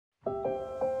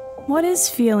What is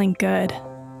feeling good?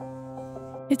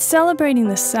 It's celebrating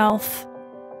the self.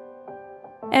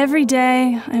 Every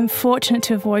day, I am fortunate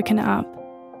to have woken up.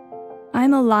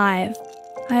 I'm alive.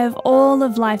 I have all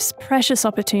of life's precious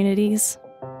opportunities.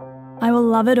 I will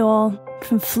love it all,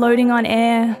 from floating on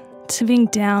air to being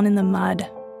down in the mud.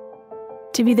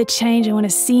 To be the change I want to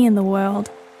see in the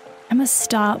world, I must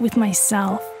start with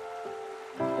myself.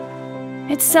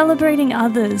 It's celebrating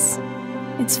others.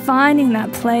 It's finding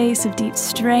that place of deep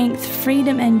strength,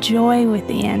 freedom, and joy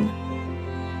within.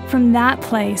 From that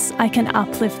place, I can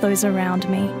uplift those around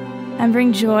me and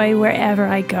bring joy wherever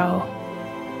I go.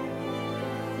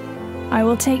 I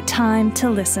will take time to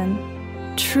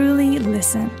listen, truly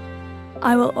listen.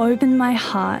 I will open my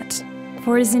heart,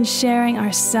 for it is in sharing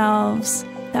ourselves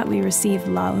that we receive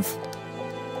love.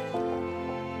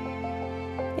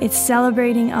 It's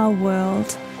celebrating our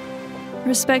world.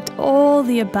 Respect all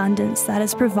the abundance that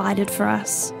is provided for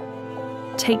us.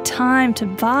 Take time to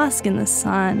bask in the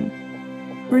sun.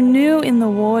 Renew in the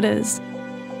waters.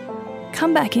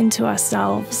 Come back into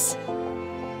ourselves.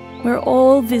 We're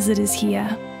all visitors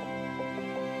here.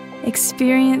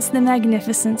 Experience the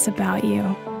magnificence about you.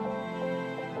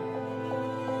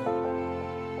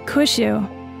 Kooshoo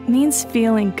means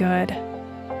feeling good.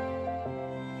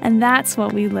 And that's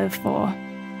what we live for.